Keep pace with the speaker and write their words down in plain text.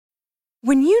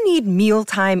When you need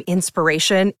mealtime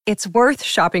inspiration, it's worth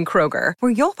shopping Kroger,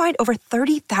 where you'll find over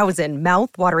 30,000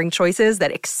 mouth-watering choices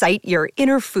that excite your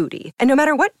inner foodie. And no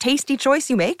matter what tasty choice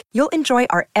you make, you'll enjoy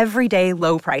our everyday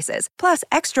low prices, plus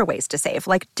extra ways to save,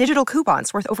 like digital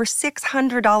coupons worth over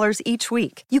 $600 each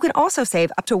week. You can also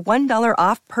save up to $1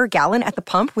 off per gallon at the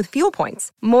pump with fuel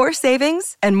points. More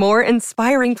savings and more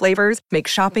inspiring flavors make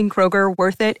shopping Kroger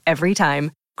worth it every time.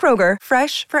 Kroger,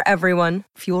 fresh for everyone.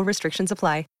 Fuel restrictions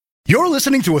apply. You're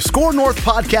listening to a Score North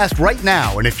podcast right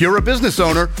now, and if you're a business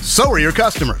owner, so are your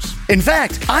customers. In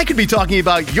fact, I could be talking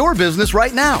about your business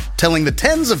right now, telling the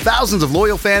tens of thousands of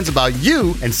loyal fans about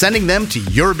you and sending them to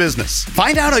your business.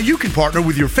 Find out how you can partner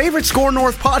with your favorite Score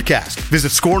North podcast.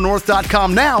 Visit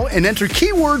scorenorth.com now and enter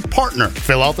keyword partner.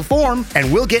 Fill out the form,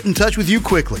 and we'll get in touch with you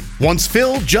quickly. Once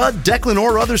Phil, Judd, Declan,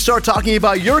 or others start talking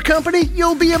about your company,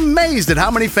 you'll be amazed at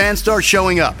how many fans start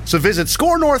showing up. So visit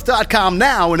scorenorth.com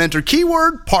now and enter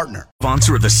keyword partner.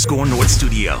 Sponsor of the Score North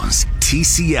Studios,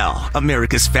 TCL,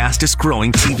 America's fastest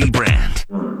growing TV brand.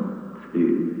 1,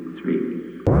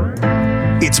 2,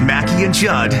 3. It's Mackie and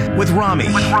Judd with Rami.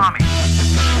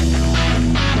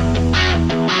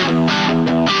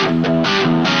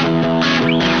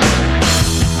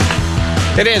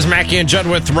 It is Mackie and Judd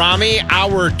with Rami.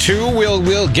 Hour 2,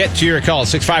 we'll get to your call.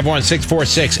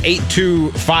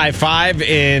 651-646-8255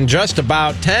 in just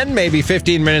about 10, maybe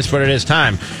 15 minutes, but it is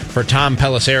time for Tom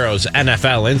Pelissero's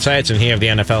NFL Insights, and he of the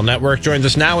NFL Network joins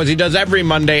us now as he does every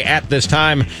Monday at this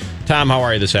time. Tom, how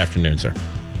are you this afternoon, sir?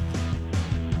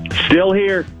 Still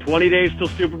here. 20 days till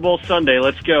Super Bowl Sunday.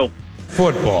 Let's go.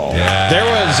 Football. Yeah.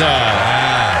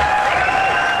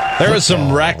 There was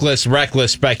some reckless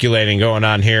speculating going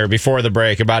on here before the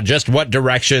break about just what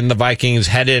direction the Vikings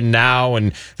head in now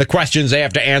and the questions they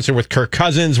have to answer with Kirk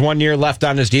Cousins 1 year left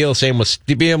on his deal. Same with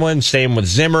Spielman, same with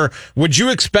Zimmer. Would you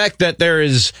expect that there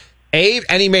is A,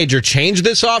 any major change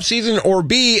this offseason, or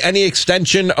B, any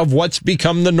extension of what's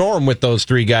become the norm with those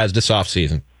three guys this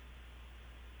offseason?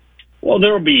 Well,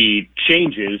 there will be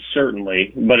changes,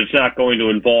 certainly, but it's not going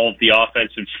to involve the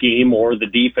offensive scheme or the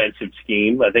defensive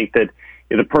scheme. I think that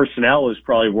the personnel is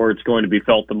probably where it's going to be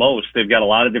felt the most. They've got a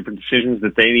lot of different decisions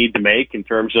that they need to make in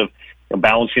terms of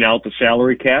balancing out the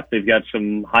salary cap. They've got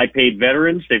some high-paid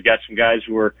veterans. They've got some guys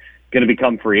who are going to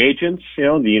become free agents.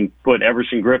 You can put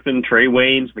Everson Griffin, Trey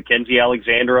Waynes, Mackenzie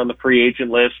Alexander on the free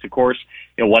agent list. Of course,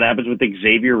 what happens with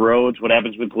Xavier Rhodes? What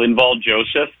happens with Linval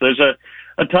Joseph? There's a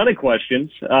ton of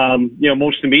questions.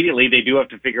 Most immediately, they do have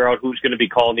to figure out who's going to be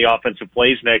calling the offensive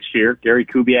plays next year. Gary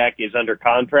Kubiak is under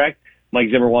contract. Mike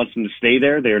Zimmer wants him to stay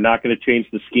there. They are not going to change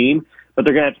the scheme, but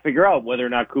they're going to have to figure out whether or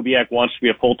not Kubiak wants to be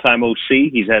a full-time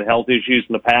OC. He's had health issues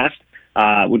in the past.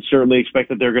 Would certainly expect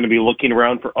that they're going to be looking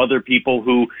around for other people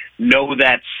who know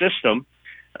that system.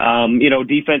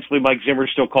 Defensively, Mike Zimmer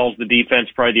still calls the defense.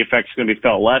 Probably the effect's going to be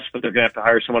felt less, but they're going to have to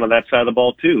hire someone on that side of the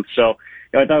ball too. So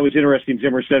I thought it was interesting.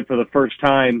 Zimmer said for the first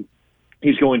time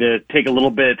he's going to take a little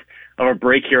bit of a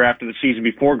break here after the season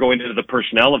before going into the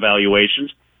personnel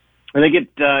evaluations. I think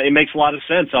it makes a lot of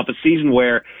sense off a season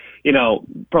where,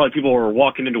 probably people were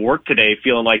walking into work today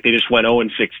feeling like they just went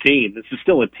 0-16. This is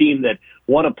still a team that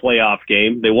won a playoff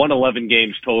game. They won 11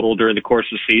 games total during the course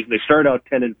of the season. They started out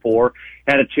 10-4,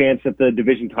 had a chance at the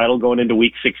division title going into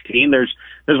week 16. There's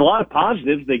a lot of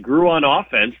positives. They grew on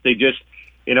offense. They just,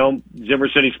 Zimmer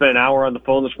said he spent an hour on the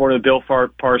phone this morning with Bill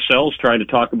Parcells trying to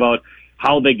talk about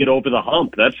how they get over the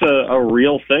hump. That's a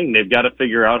real thing. They've got to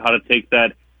figure out how to take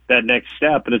that next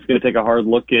step, and it's going to take a hard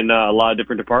look in a lot of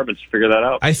different departments to figure that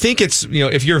out. I think it's,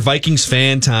 if you're a Vikings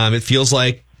fan, Tom, it feels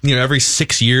like, every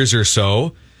 6 years or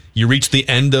so, you reach the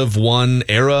end of one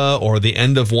era or the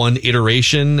end of one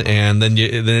iteration, and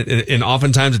then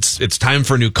oftentimes it's time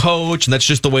for a new coach, and that's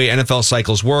just the way NFL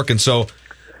cycles work. And so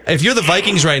if you're the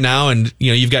Vikings right now and,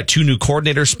 you've got 2 new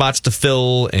coordinator spots to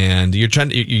fill, and you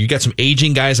got some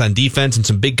aging guys on defense and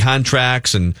some big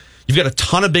contracts, and you've got a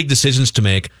ton of big decisions to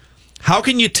make, how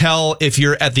can you tell if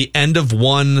you're at the end of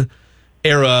one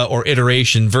era or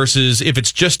iteration versus if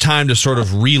it's just time to sort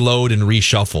of reload and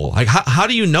reshuffle? Like, how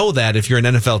do you know that if you're an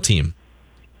NFL team?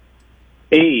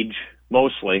 Age,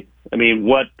 mostly. I mean,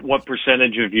 what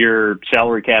percentage of your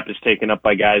salary cap is taken up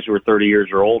by guys who are 30 years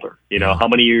or older? How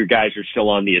many of your guys are still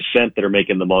on the ascent that are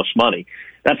making the most money?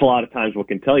 That's a lot of times what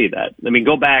can tell you that. I mean,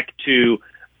 go back to,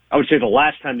 I would say the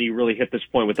last time that you really hit this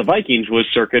point with the Vikings was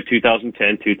circa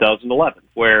 2010, 2011,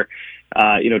 where,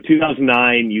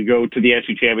 2009, you go to the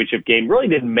NFC Championship game, really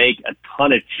didn't make a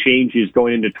ton of changes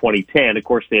going into 2010. Of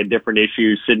course, they had different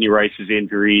issues, Sidney Rice's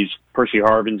injuries, Percy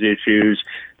Harvin's issues,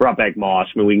 brought back Moss.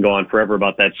 I mean, we can go on forever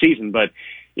about that season. But,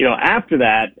 after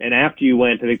that, and after you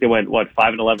went, I think they went,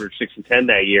 5-11 or 6-10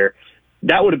 that year,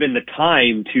 that would have been the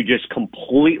time to just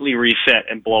completely reset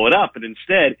and blow it up. And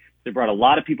instead, they brought a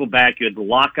lot of people back. You had the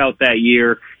lockout that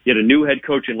year. You had a new head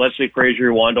coach in Leslie Frazier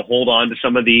who wanted to hold on to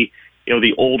some of the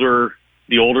older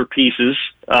pieces,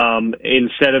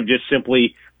 instead of just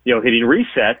simply, hitting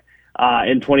reset.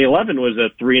 And 2011 was a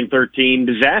 3-13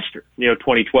 disaster.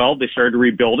 2012, they started to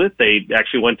rebuild it. They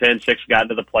actually went 10-6, got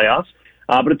into the playoffs.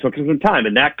 But it took them some time,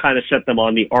 and that kind of set them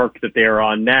on the arc that they are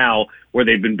on now, where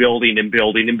they've been building and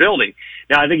building and building.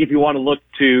 Now, I think if you want to look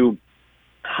to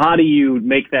how do you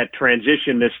make that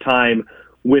transition this time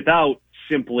without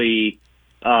simply,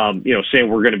 saying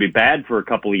we're going to be bad for a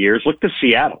couple of years, look to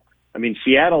Seattle. I mean,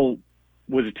 Seattle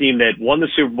was a team that won the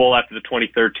Super Bowl after the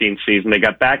 2013 season. They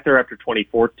got back there after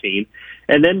 2014.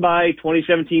 And then by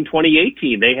 2017,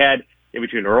 2018, they had,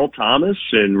 between Earl Thomas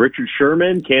and Richard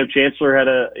Sherman, Cam Chancellor had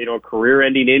a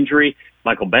career-ending injury.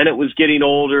 Michael Bennett was getting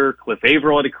older. Cliff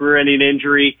Averill had a career-ending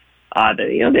injury.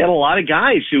 They had a lot of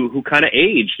guys who kind of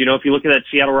aged. If you look at that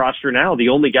Seattle roster now, the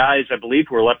only guys I believe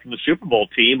who are left from the Super Bowl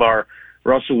team are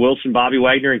Russell Wilson, Bobby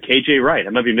Wagner, and KJ Wright. I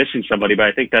might be missing somebody, but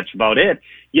I think that's about it.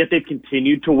 Yet they've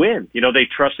continued to win. They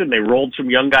trusted and they rolled some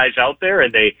young guys out there,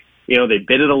 and they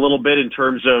bid it a little bit in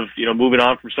terms of, moving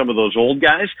on from some of those old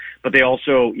guys, but they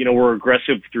also, were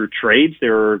aggressive through trades. They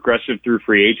were aggressive through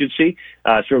free agency,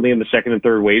 certainly in the second and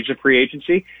third waves of free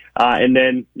agency. And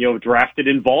then, drafted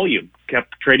in volume,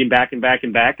 kept trading back and back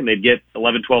and back, and they'd get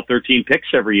 11, 12, 13 picks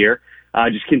every year.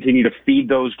 Just continue to feed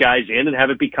those guys in and have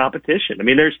it be competition. I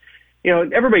mean, there's,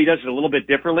 everybody does it a little bit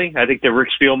differently. I think that Rick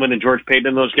Spielman and George Paton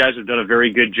and those guys have done a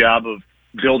very good job of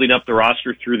building up the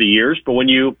roster through the years. But when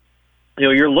you're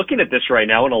looking at this right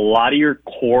now, and a lot of your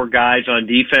core guys on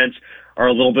defense are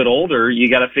a little bit older, you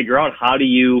got to figure out how do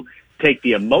you take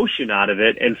the emotion out of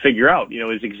it and figure out,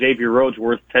 is Xavier Rhodes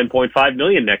worth $10.5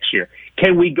 million next year?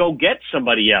 Can we go get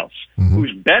somebody else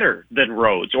who's better than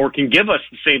Rhodes or can give us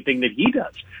the same thing that he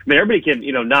does? I mean, everybody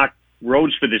can, knock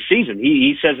Rhodes for this season.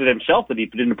 He says it himself that he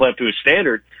didn't play up to his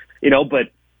standard,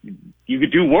 but you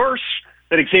could do worse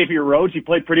than Xavier Rhodes. He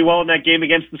played pretty well in that game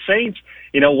against the Saints.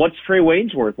 What's Trey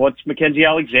Waynes worth? What's Mackenzie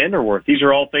Alexander worth? These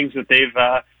are all things that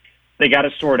they got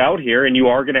to sort out here, and you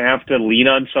are going to have to lean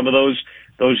on some of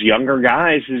those younger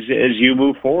guys as you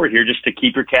move forward here, just to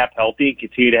keep your cap healthy and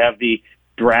continue to have the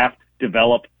draft,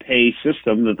 develop, pay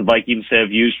system that the Vikings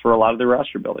have used for a lot of their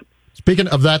roster building. Speaking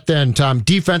of that then, Tom,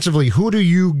 defensively, who do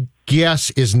you guess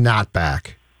is not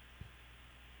back?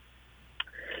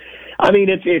 I mean,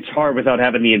 it's hard without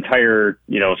having the entire,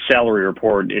 salary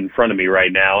report in front of me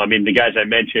right now. I mean, the guys I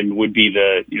mentioned would be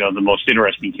the most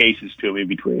interesting cases to me,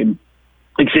 between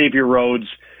Xavier Rhodes,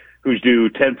 who's due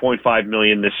 $10.5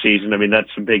 million this season. I mean, that's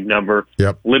a big number.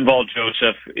 Yep. Linval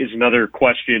Joseph is another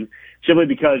question, simply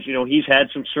because, he's had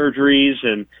some surgeries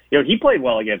and, he played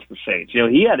well against the Saints.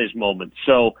 He had his moments.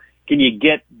 So can you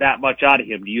get that much out of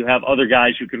him? Do you have other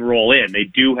guys who can roll in? They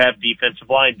do have defensive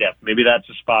line depth. Maybe that's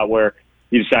a spot where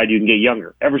you decide you can get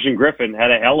younger. Everson Griffin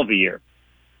had a hell of a year.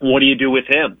 What do you do with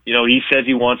him? He says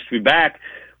he wants to be back.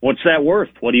 What's that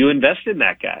worth? What do you invest in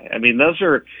that guy? I mean, those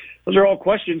are all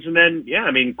questions. And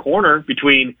then, corner,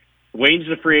 between Wayne's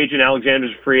a free agent,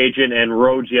 Alexander's a free agent, and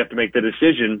Rhodes, you have to make the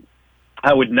decision.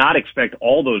 I would not expect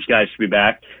all those guys to be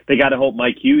back. They got to hope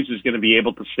Mike Hughes is going to be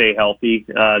able to stay healthy.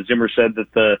 Zimmer said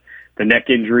that the neck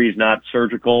injury is not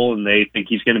surgical, and they think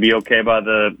he's going to be okay by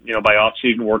by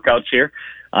off-season workouts here.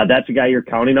 That's a guy you're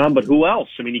counting on, but who else?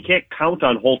 I mean, you can't count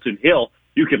on Holton Hill.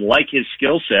 You can like his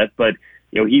skill set, but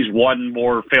he's one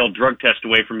more failed drug test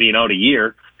away from being out a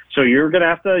year. So you're gonna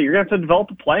have to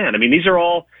develop a plan. I mean, these are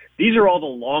all the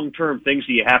long-term things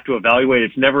that you have to evaluate.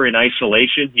 It's never in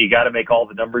isolation. You got to make all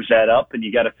the numbers add up, and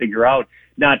you got to figure out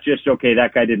not just, okay,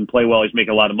 that guy didn't play well, he's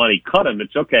making a lot of money, cut him.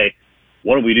 It's okay,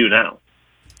 what do we do now?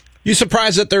 You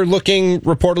surprised that they're looking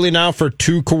reportedly now for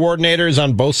two coordinators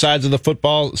on both sides of the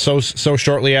football so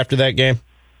shortly after that game?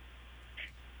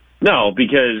 No,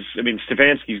 because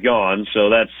Stefanski's gone, so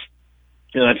that's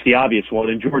the obvious one.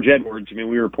 And George Edwards, we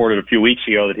reported a few weeks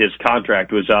ago that his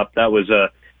contract was up. That was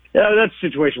that's a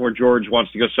situation where George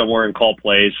wants to go somewhere and call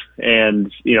plays,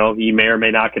 and he may or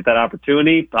may not get that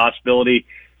opportunity. Possibility,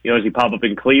 does he pop up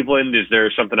in Cleveland? Is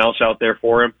there something else out there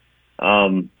for him?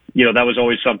 That was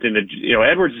always something that,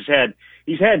 Edwards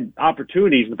he's had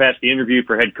opportunities in the past to interview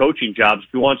for head coaching jobs.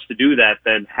 If he wants to do that,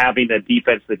 then having that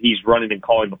defense that he's running and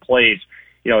calling the plays,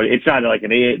 it's not like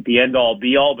the end all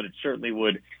be all, but it certainly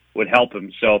would help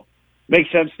him. So makes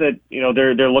sense that,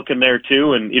 they're looking there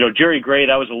too. And, Jerry Gray,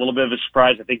 that was a little bit of a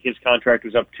surprise. I think his contract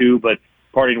was up too, but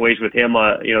parting ways with him,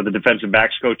 the defensive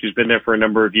backs coach who's been there for a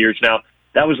number of years now,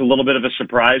 that was a little bit of a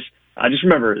surprise. Just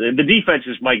remember, the defense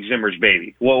is Mike Zimmer's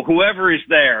baby. Well, whoever is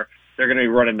there, they're going to be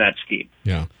running that scheme.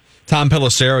 Yeah. Tom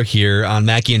Pelissero here on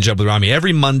Mackie and Judd with Rami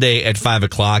every Monday at 5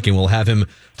 o'clock, and we'll have him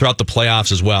throughout the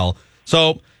playoffs as well.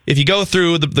 So if you go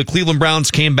through, the Cleveland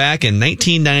Browns came back in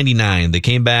 1999. They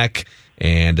came back,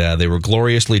 and they were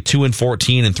gloriously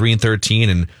 2-14 and 3-13,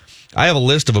 and I have a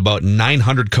list of about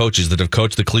 900 coaches that have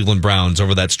coached the Cleveland Browns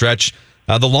over that stretch.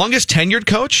 The longest tenured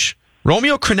coach,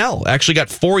 Romeo Crennel, actually got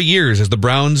 4 years as the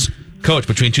Browns coach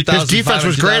between 2005 His defense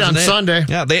was great on Sunday.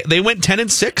 Yeah, they went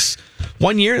 10-6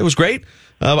 one year. It was great.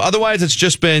 Otherwise, it's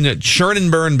just been churn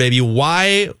and burn, baby.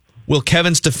 Why will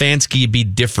Kevin Stefanski be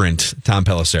different, Tom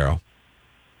Pelissero?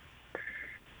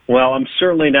 Well, I'm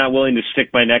certainly not willing to stick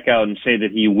my neck out and say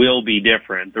that he will be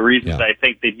different. The reasons I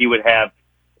think that he would have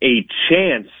a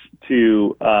chance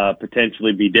to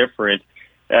potentially be different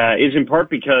is in part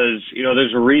because,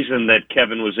 there's a reason that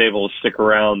Kevin was able to stick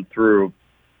around through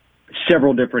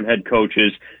several different head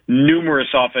coaches, numerous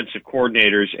offensive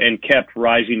coordinators, and kept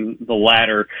rising the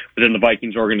ladder within the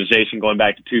Vikings organization going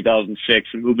back to 2006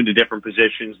 and moving to different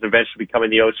positions and eventually becoming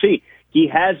the OC. He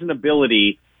has an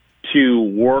ability to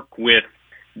work with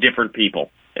different people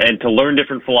and to learn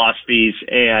different philosophies.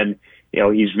 And,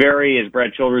 he's very, as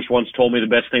Brad Childress once told me, the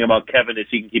best thing about Kevin is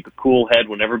he can keep a cool head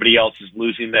when everybody else is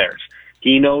losing theirs.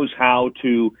 He knows how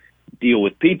to deal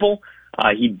with people.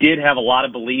 He did have a lot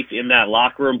of belief in that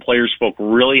locker room. Players spoke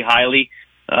really highly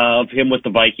of him with the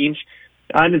Vikings.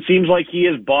 And it seems like he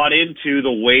has bought into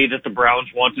the way that the Browns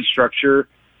want to structure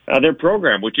their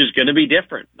program, which is going to be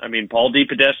different. I mean, Paul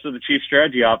DePodesta, the chief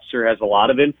strategy officer, has a lot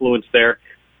of influence there.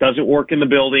 Doesn't work in the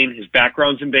building. His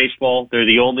background's in baseball. They're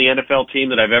the only NFL team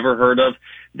that I've ever heard of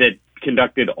that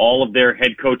conducted all of their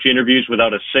head coach interviews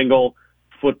without a single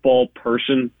football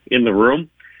person in the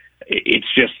room.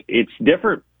 It's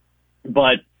different.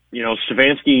 But,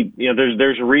 Stefanski,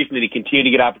 there's a reason that he continued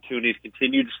to get opportunities,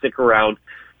 continued to stick around,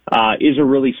 is a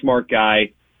really smart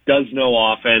guy, does know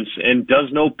offense, and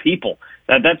does know people.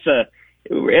 At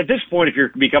this point, if you're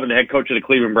becoming the head coach of the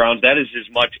Cleveland Browns, that is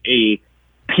as much a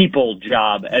people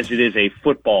job as it is a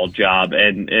football job,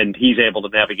 and he's able to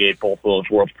navigate both of those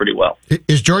worlds pretty well.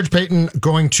 Is George Paton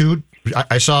going to?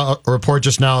 I saw a report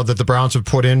just now that the Browns have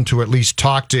put in to at least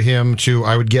talk to him to,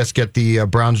 I would guess, get the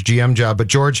Browns GM job. But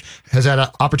George has had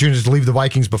opportunities to leave the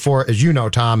Vikings before, as you know,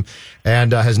 Tom,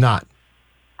 and has not.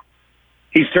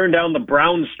 He's turned down the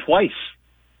Browns twice.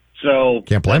 So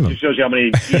can't blame him. It shows you how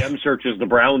many GM searches the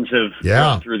Browns have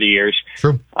gone through the years.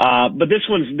 True. But this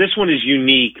one is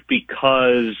unique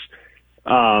because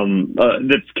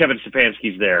that Kevin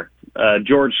Stefanski's there.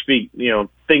 George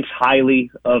thinks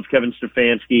highly of Kevin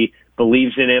Stefanski,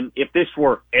 believes in him. If this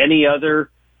were any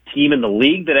other team in the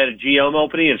league that had a GM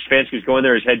opening and Stefanski's going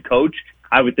there as head coach,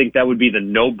 I would think that would be the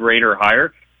no-brainer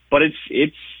hire. But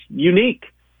it's unique.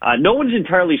 No one's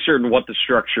entirely certain what the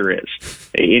structure is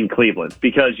in Cleveland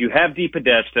because you have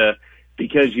DePodesta,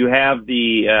 because you have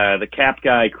the cap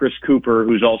guy Chris Cooper,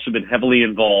 who's also been heavily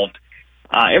involved.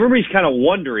 Everybody's kind of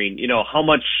wondering, how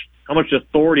much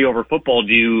authority over football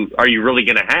are you really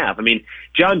going to have? I mean,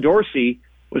 John Dorsey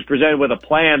was presented with a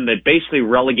plan that basically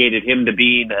relegated him to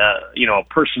being a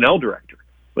personnel director.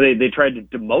 They tried to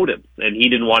demote him, and he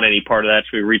didn't want any part of that,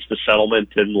 so he reached a settlement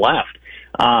and left.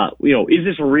 Is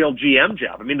this a real GM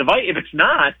job? I mean, if it's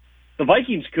not, the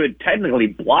Vikings could technically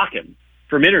block him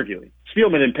from interviewing.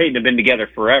 Spielman and Payton have been together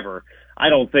forever. I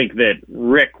don't think that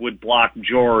Rick would block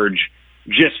George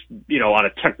just, on a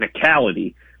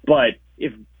technicality. But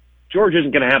if George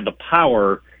isn't going to have the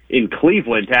power in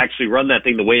Cleveland to actually run that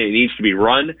thing the way it needs to be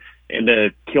run and to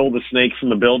kill the snakes in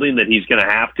the building that he's going to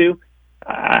have to,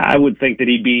 I would think that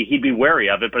he'd be wary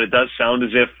of it, but it does sound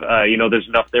as if there's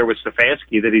enough there with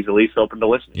Stefanski that he's at least open to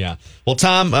listening. Yeah. Well,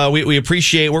 Tom, we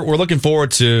appreciate. We're looking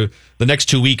forward to the next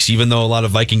 2 weeks, even though a lot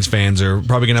of Vikings fans are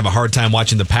probably going to have a hard time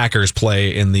watching the Packers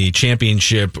play in the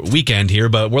championship weekend here.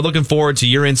 But we're looking forward to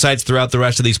your insights throughout the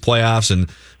rest of these playoffs, and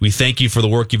we thank you for the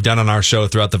work you've done on our show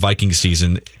throughout the Vikings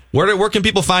season. Where can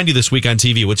people find you this week on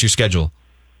TV? What's your schedule?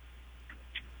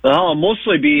 Well, I'll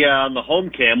mostly be on the home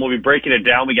cam. We'll be breaking it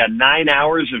down. We got 9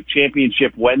 hours of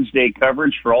Championship Wednesday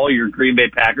coverage for all your Green Bay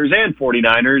Packers and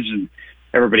 49ers and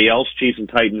everybody else, Chiefs and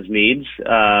Titans needs.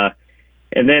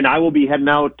 And then I will be heading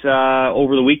out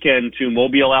over the weekend to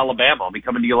Mobile, Alabama. I'll be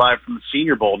coming to you live from the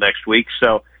Senior Bowl next week.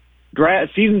 So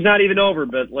draft season's not even over,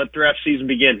 but let draft season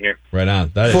begin here. Right on.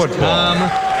 That is Tom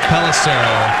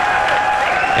Pelissero.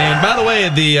 And by the way,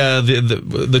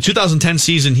 the 2010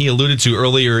 season he alluded to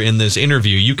earlier in this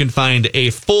interview, you can find a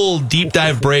full deep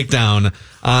dive breakdown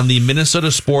on the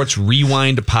Minnesota Sports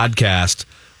Rewind podcast.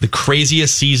 The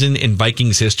craziest season in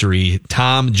Vikings history.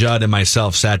 Tom, Judd, and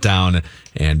myself sat down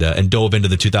and dove into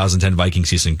the 2010 Vikings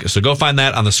season. So go find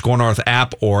that on the Score North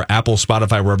app or Apple,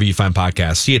 Spotify, wherever you find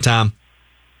podcasts. See you, Tom.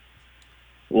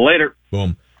 Later.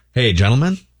 Boom. Hey,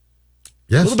 gentlemen.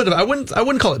 Yes. A little bit of I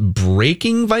wouldn't call it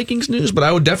breaking Vikings news, but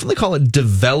I would definitely call it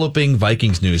developing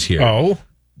Vikings news here. Oh.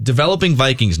 Developing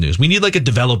Vikings news. We need like a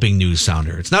developing news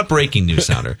sounder. It's not breaking news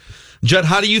sounder. Judd,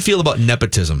 how do you feel about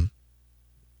nepotism?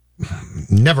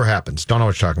 Never happens. Don't know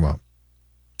what you're talking about.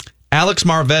 Alex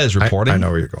Marvez reporting. I know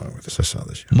where you're going with this. I saw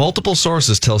this. Multiple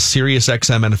sources tell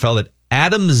SiriusXM NFL that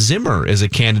Adam Zimmer is a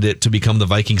candidate to become the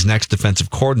Vikings' next defensive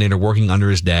coordinator, working under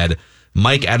his dad.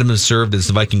 Mike Adams has served as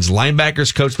the Vikings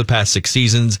linebackers coach the past 6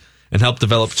 seasons and helped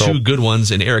develop 2 good ones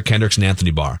in Eric Kendricks and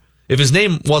Anthony Barr. If his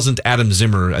name wasn't Adam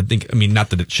Zimmer, I mean, not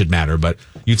that it should matter, but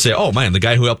you'd say, oh man, the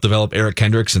guy who helped develop Eric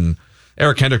Kendricks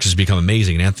has become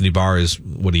amazing, and Anthony Barr is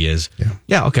what he is.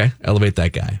 Yeah, okay. Elevate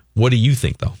that guy. What do you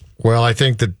think, though? Well, I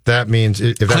think that means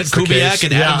if that's Clint the Kubiak case,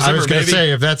 and Adam Zimmer, I was going to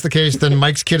say, if that's the case, then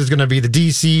Mike's kid is going to be the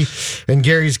DC, and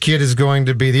Gary's kid is going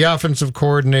to be the offensive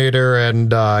coordinator,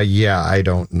 and I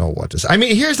don't know what to say. I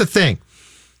mean, here's the thing.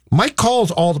 Mike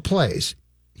calls all the plays.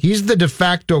 He's the de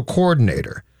facto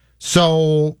coordinator.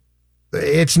 So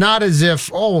it's not as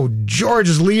if, George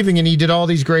is leaving and he did all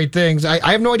these great things.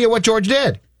 I have no idea what George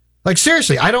did. Like,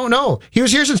 seriously, I don't know. He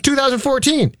was here since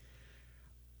 2014.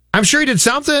 I'm sure he did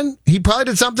something. He probably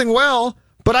did something well,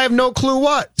 but I have no clue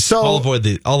what. So I'll avoid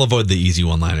the easy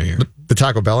one-liner here. The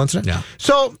Taco Bell incident? Yeah.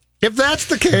 So if that's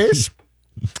the case,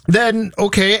 then,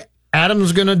 okay,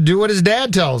 Adam's going to do what his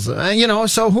dad tells him.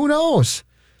 So who knows?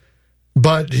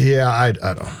 But, yeah, I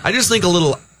don't. I just think a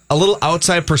little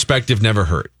outside perspective never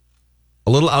hurt.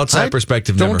 A little outside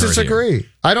perspective never hurt.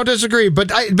 I don't disagree.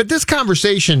 But this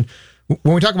conversation,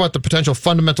 when we talk about the potential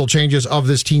fundamental changes of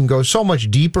this team, goes so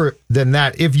much deeper than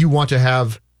that if you want to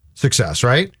have success,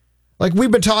 right? Like,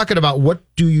 we've been talking about what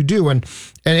do you do, and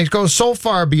it goes so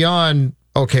far beyond,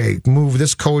 okay, move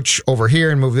this coach over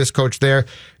here and move this coach there.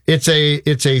 It's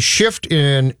a shift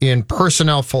in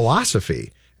personnel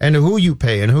philosophy and who you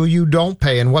pay and who you don't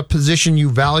pay and what position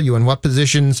you value and what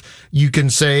positions you can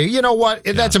say, you know what,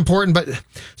 that's important. But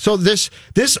so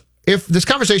if this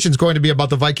conversation is going to be about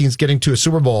the Vikings getting to a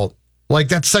Super Bowl, like,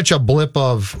 that's such a blip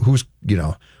of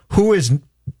who is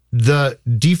the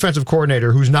defensive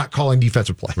coordinator who's not calling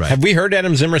defensive play. Right. Have we heard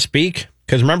Adam Zimmer speak?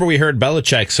 Because remember, we heard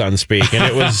Belichick's son speak, and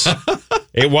it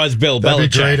was Bill Belichick.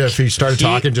 That'd be great if he started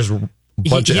talking just a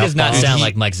bunch of He does not sound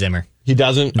like Mike Zimmer. He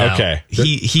doesn't? No. Okay.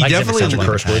 He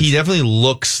definitely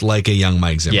looks like a young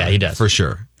Mike Zimmer. Yeah, he does. For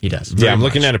sure. He does. Yeah, I'm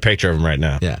looking at a picture of him right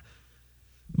now. Yeah.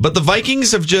 But the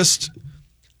Vikings have just...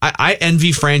 I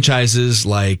envy franchises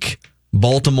like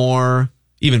Baltimore,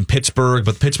 even Pittsburgh,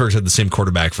 but Pittsburgh's had the same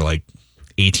quarterback for like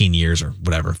 18 years or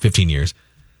whatever, 15 years.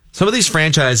 Some of these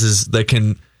franchises that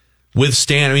can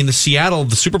withstand, I mean, the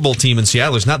Super Bowl team in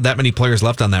Seattle, there's not that many players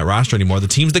left on that roster anymore. The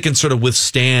teams that can sort of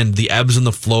withstand the ebbs and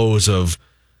the flows of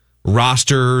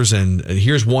rosters, and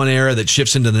here's one era that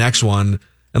shifts into the next one,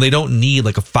 and they don't need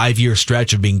like a 5-year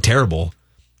stretch of being terrible.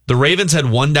 The Ravens had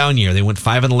one down year. They went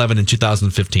 5-11 in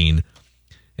 2015.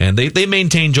 And they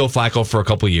maintained Joe Flacco for a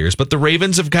couple of years, but the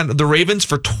Ravens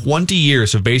for 20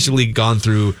 years have basically gone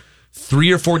through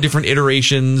 3 or 4 different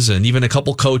iterations and even a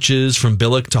couple coaches from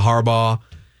Billick to Harbaugh,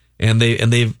 and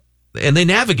they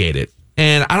navigate it.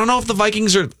 And I don't know if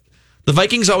the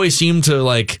Vikings always seem to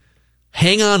like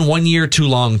hang on 1 year too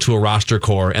long to a roster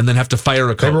core and then have to fire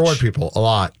a coach. They reward people a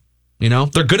lot.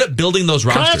 They're good at building those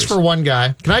rosters. Can I ask for one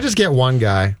guy? Can I just get one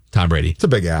guy? Tom Brady. It's a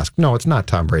big ask. No, it's not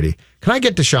Tom Brady. Can I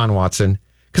get Deshaun Watson?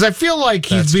 Because I feel like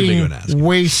he's being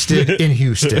wasted in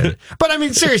Houston. But I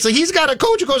mean, seriously, he's got a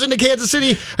coach who goes into Kansas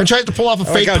City and tries to pull off a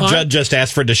fake punt. Judd just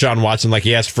asked for Deshaun Watson like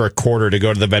he asked for a quarter to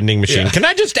go to the vending machine. Yeah. Can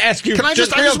I just ask you,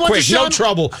 just real quick, no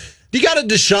trouble, you got a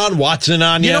Deshaun Watson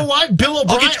on you? You know what? Bill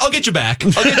O'Brien. I'll get you back. Bill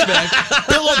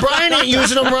O'Brien ain't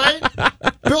using him right.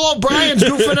 Bill O'Brien's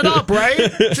goofing it up, right?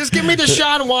 Just give me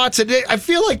Deshaun Watson. I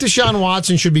feel like Deshaun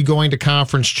Watson should be going to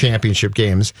conference championship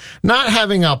games, not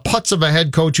having a putz of a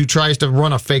head coach who tries to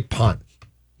run a fake punt.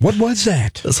 What was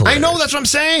that? I know, that's what I'm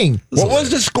saying. What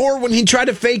was the score when he tried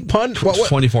to fake punt?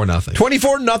 24-0.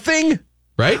 24-0?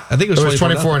 Right? I think it was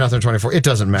 24-0, 24. It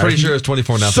doesn't matter. Pretty sure it was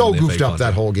 24-0. So goofed up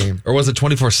that whole game. Or was it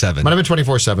 24-7? Might have been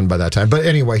 24-7 by that time. But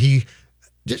anyway, he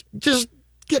just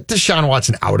get Deshaun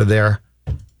Watson out of there.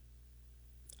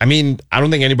 I mean, I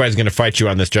don't think anybody's going to fight you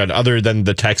on this, Judd, other than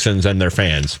the Texans and their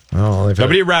fans. Oh,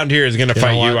 nobody around here is going to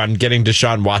fight you on getting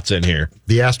Deshaun Watson here.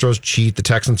 The Astros cheat. The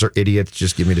Texans are idiots.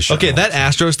 Just give me Deshaun Watson. That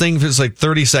Astros thing is like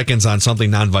 30 seconds on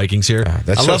something non-Vikings here.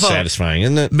 That's so satisfying,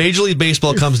 isn't it? Major League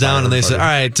Baseball comes down and they say, all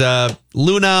right,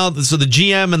 Lou now, so the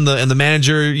GM and the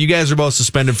manager, you guys are both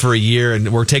suspended for a year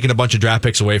and we're taking a bunch of draft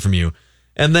picks away from you.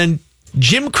 And then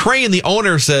Jim Crane, the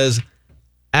owner, says,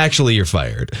 actually you're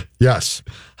fired. Yes.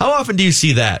 How often do you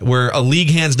see that where a league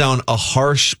hands down a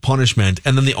harsh punishment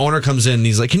and then the owner comes in and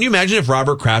he's like, can you imagine if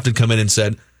Robert Kraft had come in and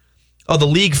said, oh, the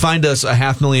league fined us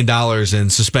 $500,000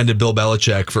 and suspended Bill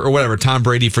Belichick for, or whatever, Tom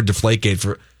Brady for Deflategate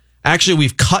for. Actually,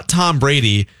 we've cut Tom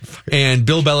Brady and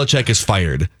Bill Belichick is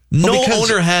fired. No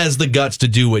owner has the guts to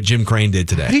do what Jim Crane did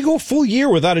today. How do you go a full year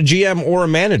without a GM or a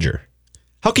manager?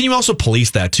 How can you also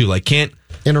police that too? Like, can't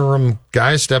interim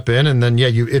guys step in and then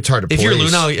it's hard to police. If you're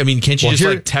Luhnow, I mean, can't you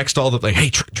just text all the like, hey,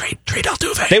 trade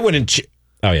Altuve? They wouldn't.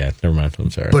 Oh yeah, never mind.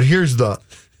 I'm sorry. But here's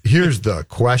the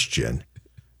question,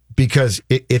 because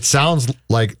it sounds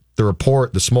like the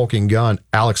report, the smoking gun,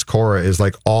 Alex Cora is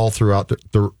like all throughout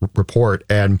the report,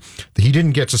 and he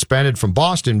didn't get suspended from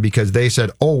Boston because they said,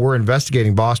 oh, we're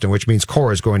investigating Boston, which means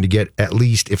Cora is going to get at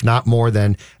least, if not more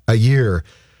than a year.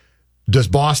 Does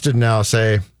Boston now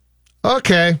say,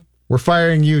 okay, we're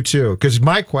firing you too? Because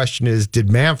my question is, did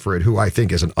Manfred, who I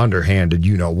think is an underhanded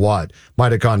you-know-what,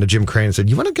 might have gone to Jim Crane and said,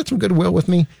 you want to get some goodwill with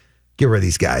me? Get rid of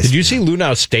these guys. Did you see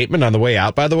Luhnow's statement on the way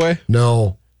out, by the way?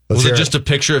 No. Was it just a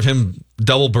picture of him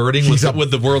double birding with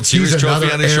the World Series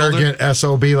trophy on his shoulder? Arrogant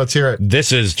SOB. Let's hear it.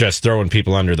 This is just throwing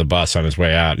people under the bus on his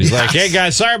way out. He's like, hey,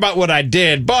 guys, sorry about what I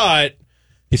did, but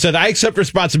he said, I accept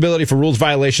responsibility for rules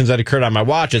violations that occurred on my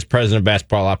watch as president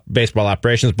of baseball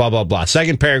operations, blah, blah, blah.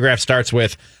 Second paragraph starts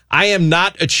with, I am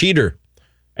not a cheater.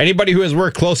 Anybody who has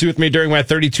worked closely with me during my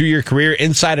 32-year career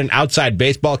inside and outside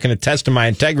baseball can attest to my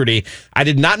integrity. I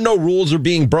did not know rules are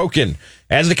being broken.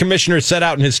 As the commissioner set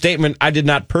out in his statement, I did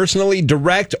not personally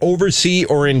direct, oversee,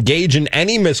 or engage in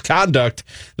any misconduct.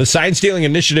 The sign-stealing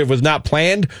initiative was not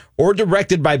planned or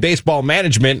directed by baseball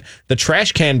management. The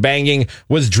trash can banging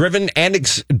was driven and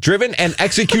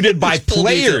executed by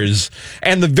players.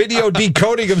 And the video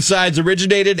decoding of signs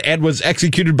originated and was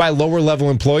executed by lower-level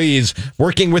employees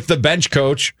working with the bench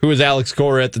coach, who was Alex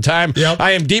Cora at the time. Yep.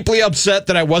 I am deeply upset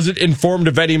that I wasn't informed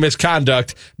of any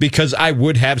misconduct because I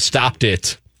would have stopped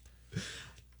it.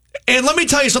 And let me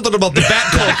tell you something about the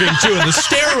bat cloaking, too, and the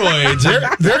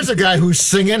steroids. There's a guy who's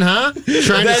singing, huh?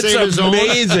 Trying to save his own.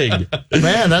 Amazing.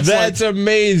 Man, that's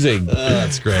amazing.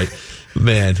 That's great.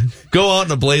 Man, go out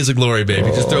in a blaze of glory, baby.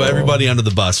 Just throw everybody under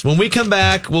the bus. When we come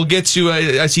back, we'll get to,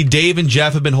 I see Dave and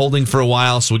Jeff have been holding for a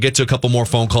while, so we'll get to a couple more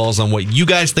phone calls on what you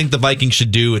guys think the Vikings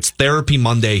should do. It's Therapy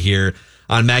Monday here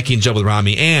on Mackie and Judd with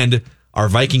Rami, and our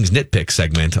Vikings Nitpick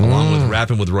segment, along with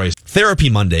Rapping with Royce. Therapy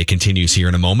Monday continues here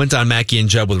in a moment on Mackie and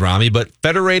Judd with Rami, but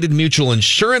Federated Mutual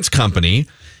Insurance Company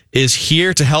is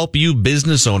here to help you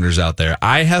business owners out there.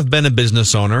 I have been a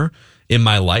business owner in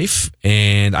my life,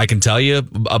 and I can tell you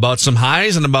about some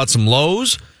highs and about some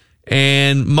lows,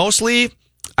 and mostly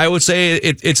I would say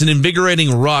it's an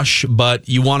invigorating rush, but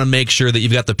you want to make sure that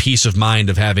you've got the peace of mind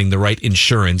of having the right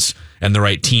insurance and the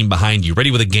right team behind you,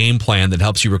 ready with a game plan that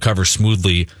helps you recover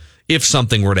smoothly. If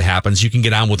something were to happen, so you can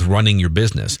get on with running your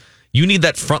business. You need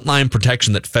that frontline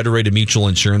protection that Federated Mutual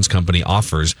Insurance Company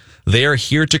offers. They are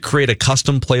here to create a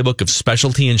custom playbook of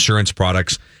specialty insurance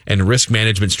products and risk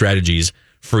management strategies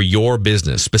for your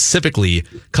business, specifically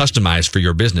customized for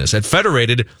your business. At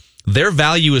Federated, their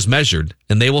value is measured,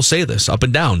 and they will say this up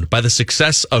and down, by the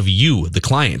success of you, the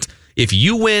client. If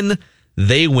you win,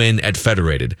 they win at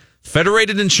Federated.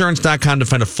 Federatedinsurance.com to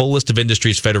find a full list of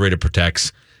industries Federated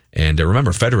protects. And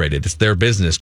remember, Federated, it's their business.